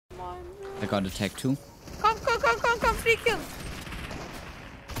I got a tag too. Come, free kill.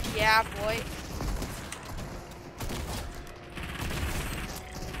 Yeah, boy.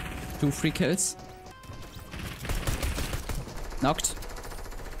 2 free kills. Knocked.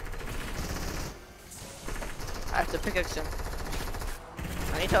 I have to pickaxe him.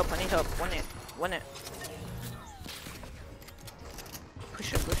 I need help. Win it.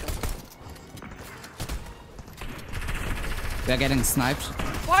 Push him. We're getting sniped.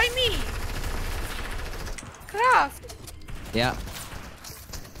 Why me? Craft. Yeah.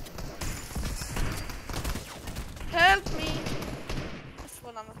 Help me. This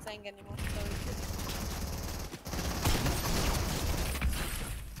one I'm not saying anymore.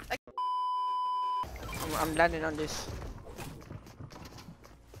 I'm landing on this.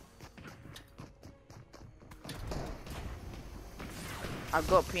 I've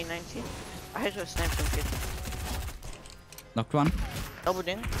got P90. I had to snipe some kid. Knocked one. Doubled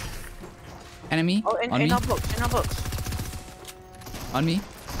in. Enemy. Oh, on me. In our box. On me.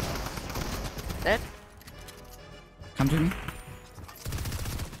 Dead. Come to me.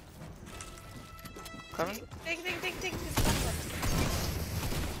 Coming. Take this one.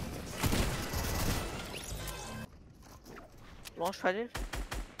 Launch padded.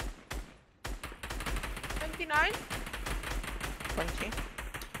 29. 20.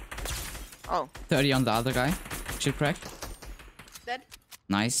 Oh, 30 on the other guy. Shield cracked. Dead.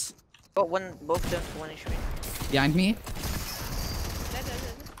 Nice. got one, both down to 1 HP. Behind me. Dead.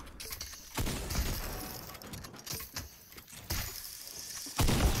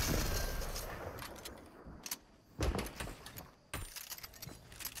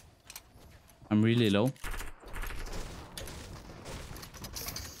 I'm really low.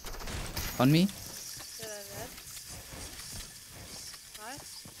 On me. Dead.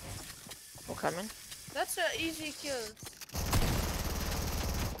 Nice. We're coming. That's an easy kill.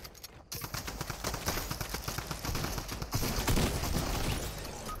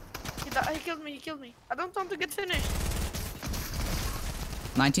 He killed me. I don't want to get finished.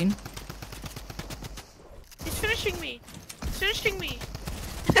 19. He's finishing me.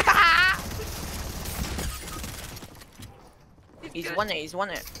 He's won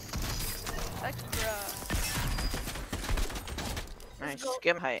it. Extra. Nice. go.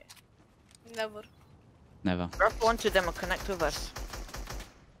 Get him height. Never. Grab onto them and connect with us.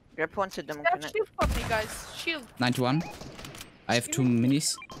 Grab onto them and Yeah, connect. shield for me, guys. Shield. 91. I have 2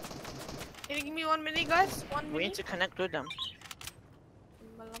 minis. Can you give me 1 mini, guys? 1 We mini. need to connect with them.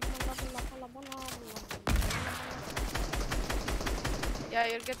 Yeah,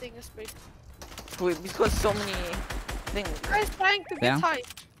 you're getting a spray. We've got so many things. Guys, trying to Yeah. get high.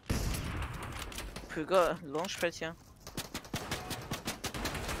 We got a launch pad here.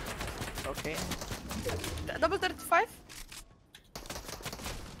 Okay. Double 35.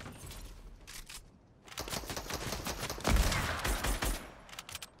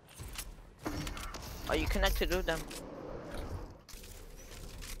 Are you connected with them?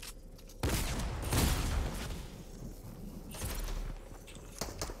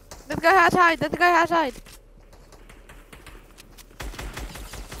 That guy has hide.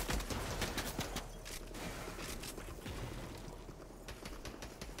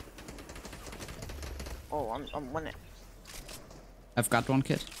 Oh, I'm on it. I've got 1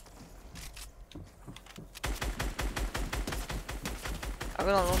 kit. I got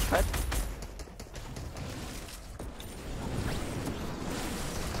a launch pad.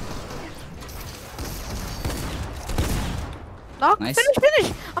 Knock. Nice.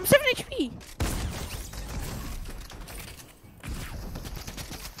 Finish. I'm 7 HP.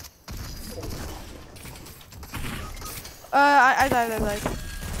 I died.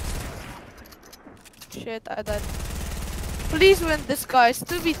 Shit, I died. Please win this, guys.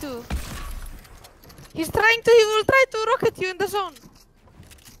 2v2. He will try to rocket you in the zone.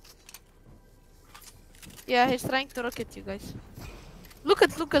 Yeah, he's trying to rocket you guys. Look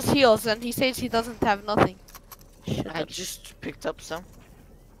at Lucas' heals and he says he doesn't have nothing. Shut I up. just picked up some.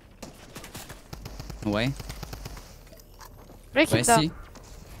 No way. Break him Where's down. he?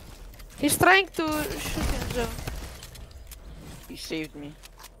 He's trying to shoot in zone. He saved me.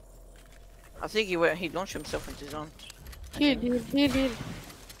 I think he launched himself into zone. Heal.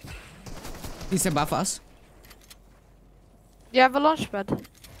 He's above us. You have a launch pad.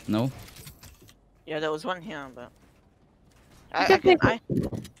 No. Yeah, there was one here, but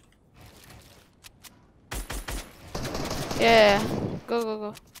Yeah.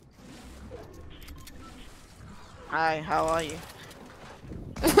 Go. Hi, how are you?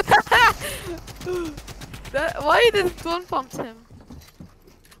 Why didn't one pump him?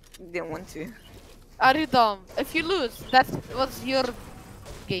 Didn't want to. Are you dumb? If you lose, that was your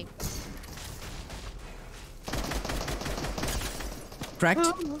game. Cracked.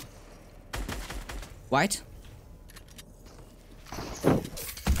 White.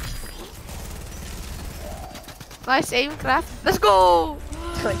 Nice aim, craft. Let's go!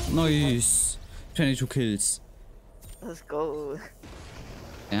 Nice. 22 kills. Let's go.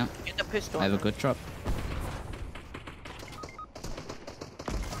 Yeah. Get the pistol. I have a good drop.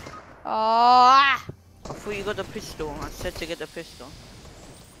 Oh, I thought you got the pistol. I said to get the pistol.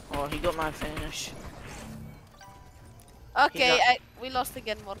 Oh, he got my finish. okay, we lost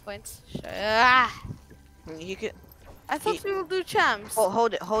again. More points. You get. I thought we will do champs. Oh,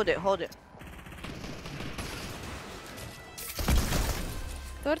 hold it, hold it, hold it.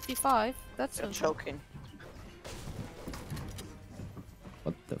 35. That's You're a choking.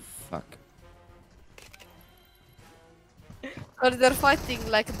 What the fuck? Or they're fighting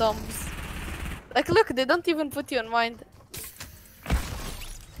like dumbs. Like, look, they don't even put you in mind.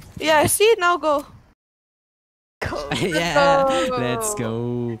 Yeah, see, now go. Yeah, go. let's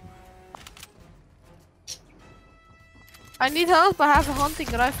go. I need help. I have a hunting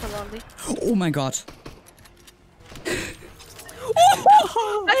rifle only. Oh my god.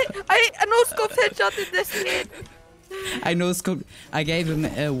 I no scope headshot in this kid. I know scope. I gave him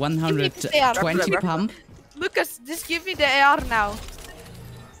a 120 pump. Lucas, just give me the AR now.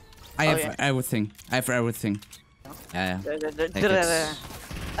 I have yeah. everything. I have everything. Yeah. Take it.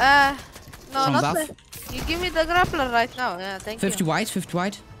 No, From not buff? the. You give me the grappler right now. Yeah, thank 50 you. white, 50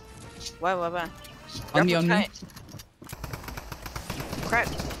 white. Where? On me. Crack.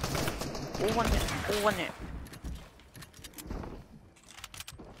 All one hit. All one hit.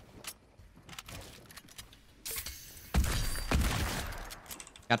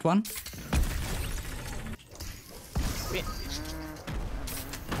 Got one. Wait.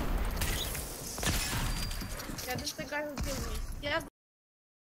 Yeah, this is the guy who killed me. Yes.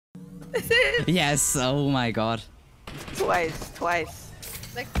 Yes. Oh my god. Twice.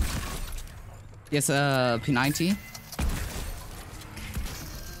 Like, Yes. P90.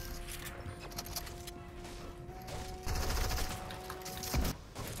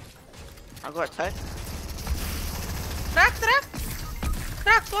 I got tight.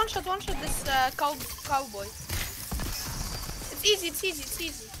 crack. One shot. This cowboy. It's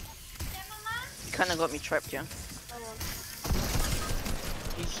easy. You kinda got me trapped, yeah.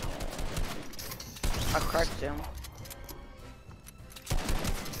 He's... I cracked him.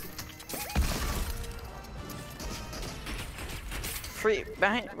 Free,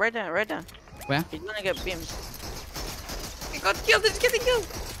 behind, right there. Where? He's gonna get beamed. He got killed. He's getting killed.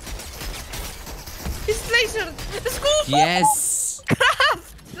 He's lasered. Let's go. Yes.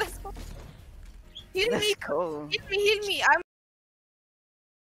 Craft. Let's go. Heal me. Let's go. Heal me. I'm.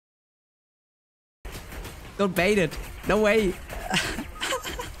 Don't bait it. No way.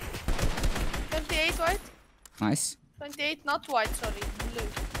 28 white. Nice. 28 not white. Sorry, blue.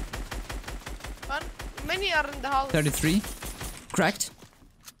 One. Many are in the house. 33. Cracked.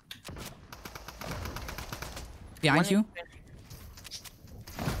 Behind you.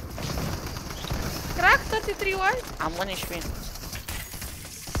 Crack 33 white. I'm 1 HP.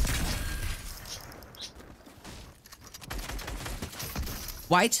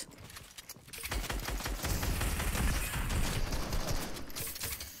 White.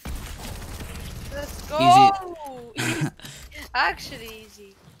 Let's go. Easy. Actually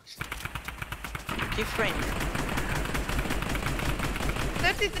easy. Keep spraying.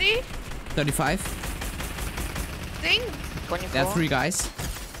 33. 35. Ding. 24. There are 3 guys.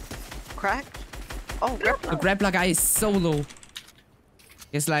 Cracked. Oh, The grappler. grappler guy is so low.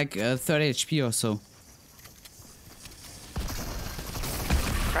 He's like 30 HP or so.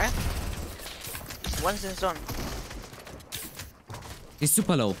 Cracked. One's in zone. He's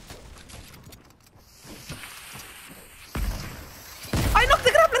super low. I knocked the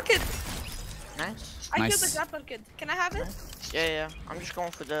grappler kid. Nice. I Nice. killed the grappler kid. Can I have it? Yeah. I'm just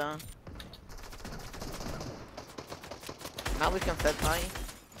going for the... Now we can fed party.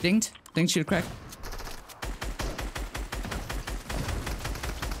 Dinged. Dinged shield crack.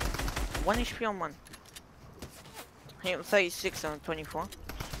 1 HP on 1. Hey, 36 on 24.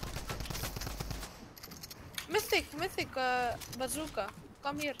 Mythic, bazooka.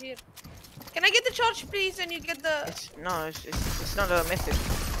 Come here. Can I get the charge, please? And you get the. It's not a mythic.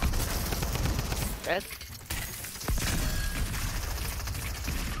 Red?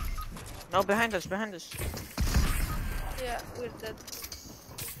 No, behind us. Yeah, we're dead.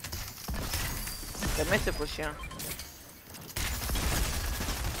 The mythic was here.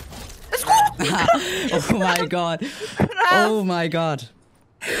 Let's go! Oh my god. Oh my god.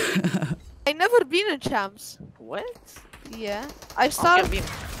 I never been in champs. What? Yeah, I Okay, started. beam.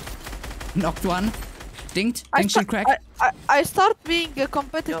 Knocked one. Dinked. Dinked should crack. I start being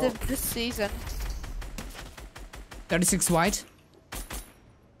competitive this season. 36 white.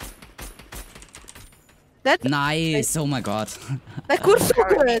 That Nice. Oh my god. like we're so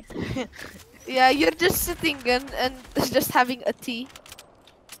good. Yeah, you're just sitting and just having a tea.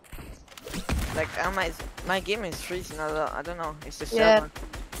 Like my game is freezing. I don't know. It's the Yeah. server.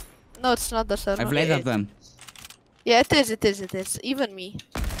 No, it's not the server. I've laid up them. Yeah, it is. It is. It is. Even me.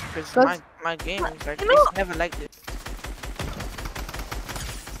 Because my game is like You know- it's never like this.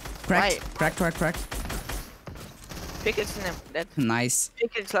 Cracked. Right. Cracked, cracked, cracked. Pickets in him. Dead. Nice.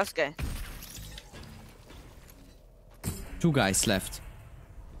 Pickets last guy. 2 guys left.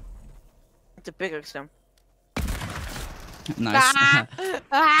 The pickaxe them. Nice.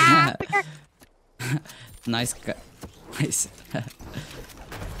 Ah! Nice. Nice.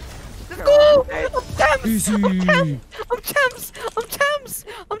 Let's go! Right. Easy. I'm champs! I'm champs!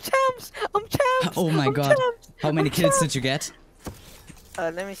 I'm champs! I'm champs! Oh my I'm god. champs! How many kills did you get?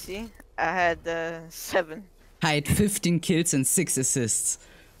 Let me see. I had 7. I had 15 kills and 6 assists.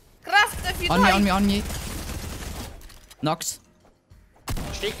 Craft if you On me, die. on me, on me. Knocked.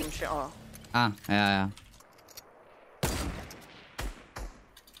 Shaking shit. Oh. Ah, yeah.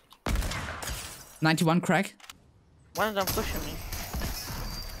 91 crack. One of them pushing me.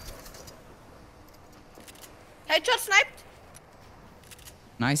 Headshot sniped.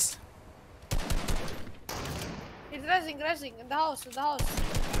 Nice. He's resing in the house,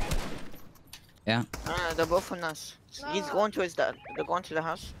 Yeah. They're both on us. He's No. going towards that. They're going to the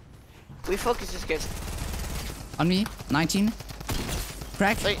house. We focus this kid. On me. 19.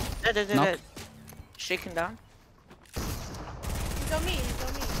 Crack. Wait, dead. Knock. Shaking down. He's on me.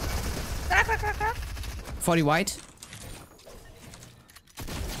 Crack. 40 white.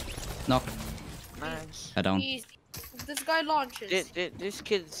 Knock. Nice. I don't. Easy. This guy launches. This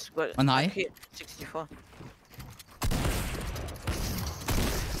kid's got On high? hit 64.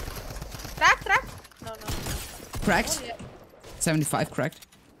 Crack. No. Cracked. Oh, yeah. 75 cracked.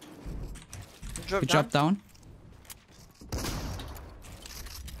 Drop Good down. job down.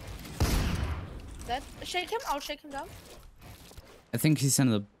 Dead. Shake him. I'll shake him down. I think he's in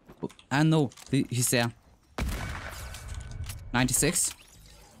the... no. He's there. 96.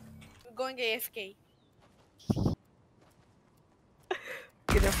 We're going AFK.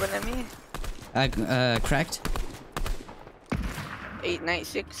 Get in front of me. Cracked.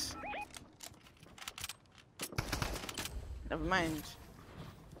 896. Never mind.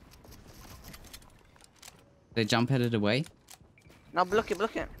 They jump headed away. No, block it. Oh,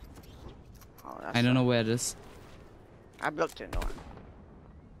 that's I don't know where it is. I blocked it, no one.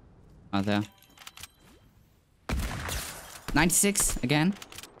 Oh, there. 96 again.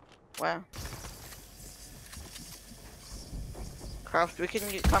 Where? Craft, we can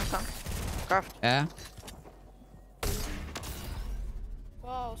use, come. Craft. Yeah.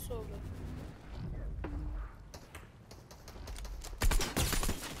 Wow, so good.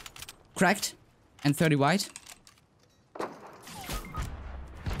 Cracked. And 30 white. Look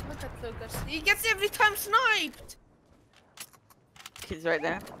at Lucas. He gets every time sniped. Kid's right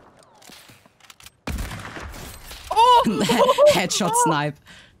there. Oh! Headshot snipe.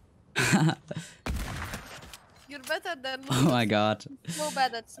 You're better than Oh Lucas. my god. So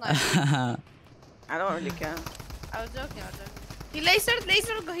bad at sniping. I don't really care. I was joking. He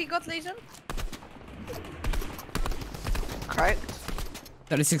lasered. He got lasered. Cracked.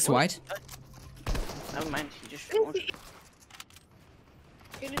 36 white. Never mind, he just Can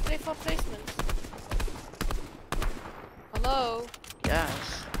you play for placements? Hello?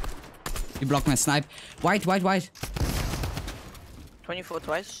 Yes. You blocked my snipe. White. 24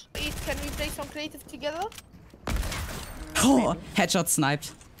 twice. Wait, can we play some creative together? Oh, headshot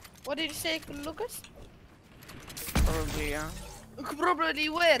sniped. What did you say, Lucas? Probably, yeah. Probably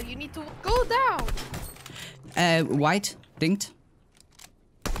where? You need to go down. White. Dinked.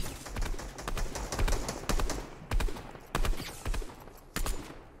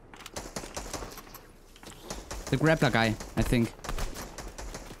 The grappler guy, I think.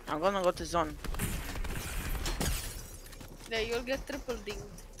 I'm gonna go to zone. Yeah, you'll get triple dinged.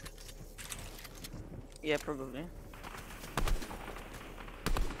 Yeah, probably.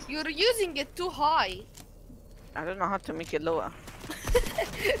 You're using it too high. I don't know how to make it lower.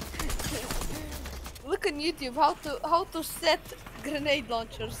 Look on YouTube how to set grenade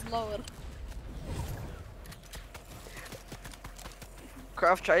launchers lower.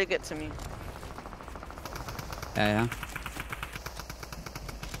 Craft, try to get to me. Yeah.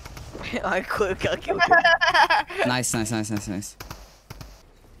 I could calculate. Nice.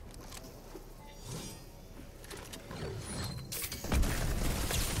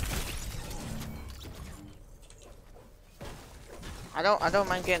 I don't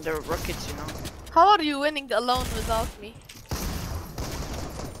mind getting the rockets, you know. How are you winning alone without me?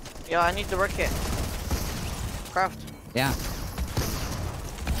 Yeah, I need the rocket. Craft. Yeah.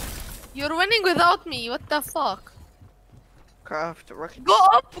 You're winning without me. What the fuck? Craft the rocket. Go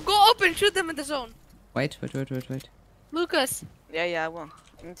up and shoot them in the zone. Wait. Lucas, Yeah, I will.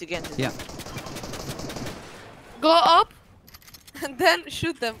 I need to get into Yeah. go up and then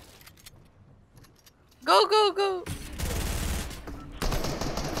shoot them. Go.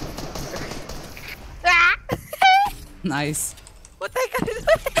 Ah! Nice. What the heck are you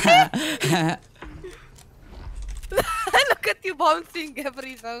doing? Look at you bouncing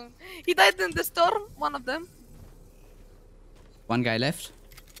every zone. He died in the storm, one of them. One guy left.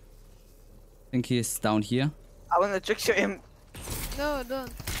 I think he is down here. I wanna trick shot him. No,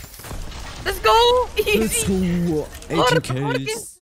 don't. Let's go! Easy! Let's go. 18 kills.